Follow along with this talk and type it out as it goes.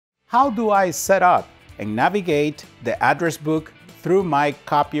How do I set up and navigate the address book through my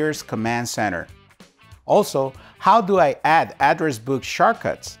Copier's command center? Also, how do I add address book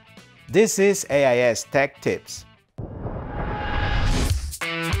shortcuts? This is AIS Tech Tips.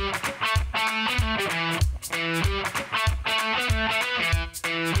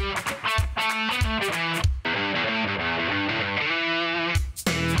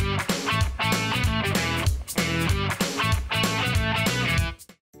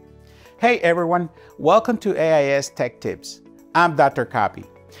 Hey everyone, welcome to AIS Tech Tips. I'm Dr. Copy.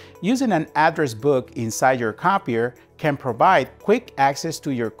 Using an address book inside your copier can provide quick access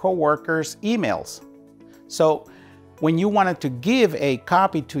to your coworkers' emails. So when you wanted to give a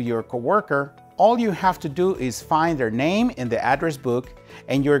copy to your coworker, all you have to do is find their name in the address book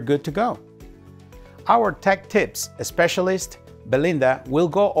and you're good to go. Our Tech Tips specialist, Belinda, will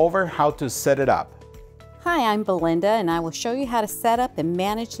go over how to set it up. Hi, I'm Belinda and I will show you how to set up and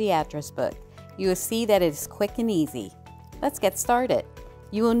manage the address book. You will see that it is quick and easy. Let's get started.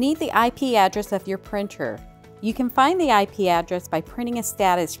 You will need the IP address of your printer. You can find the IP address by printing a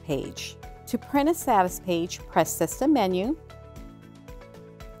status page. To print a status page, press System menu,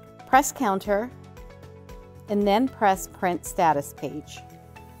 press Counter, and then press Print Status Page.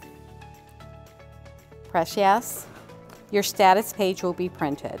 Press Yes. Your status page will be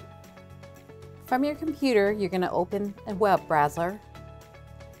printed. From your computer, you're going to open a web browser.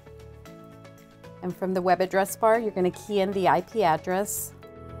 And from the web address bar, you're going to key in the IP address.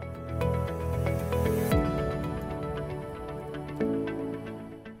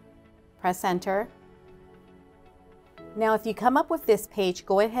 Press Enter. Now, if you come up with this page,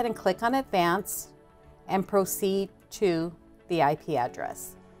 go ahead and click on Advanced and proceed to the IP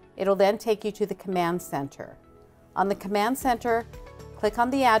address. It'll then take you to the Command Center. On the Command Center, click on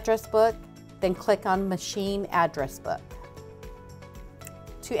the address book, then click on Machine Address Book.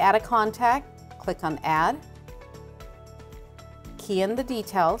 To add a contact, click on Add, key in the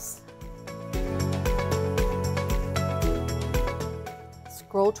details,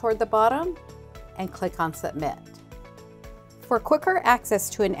 scroll toward the bottom, and click on Submit. For quicker access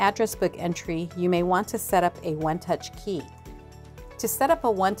to an address book entry, you may want to set up a one-touch key. To set up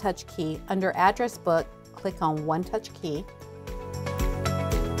a one-touch key, under Address Book, click on One-Touch Key.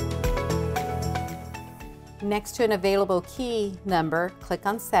 Next to an available key number, click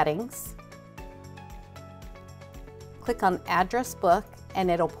on Settings. Click on Address Book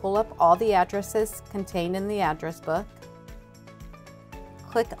and it'll pull up all the addresses contained in the address book.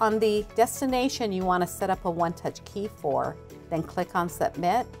 Click on the destination you want to set up a one-touch key for, then click on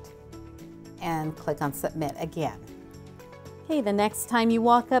Submit and click on Submit again. Okay, the next time you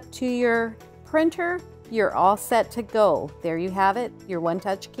walk up to your printer, you're all set to go. There you have it, your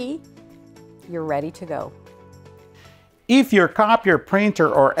one-touch key. You're ready to go. If your copier, printer,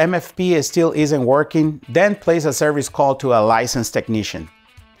 or MFP still isn't working, then place a service call to a licensed technician.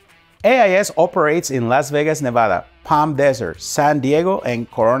 AIS operates in Las Vegas, Nevada, Palm Desert, San Diego, and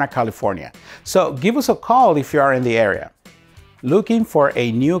Corona, California. So give us a call if you are in the area. Looking for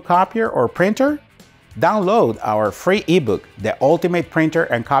a new copier or printer? Download our free ebook, The Ultimate Printer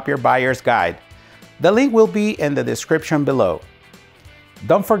and Copier Buyer's Guide. The link will be in the description below.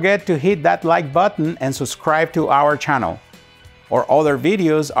 Don't forget to hit that like button and subscribe to our channel. Our other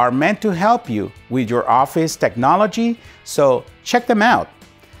videos are meant to help you with your office technology, so check them out.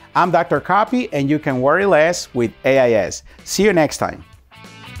 I'm Dr. Copy and you can worry less with AIS. See you next time.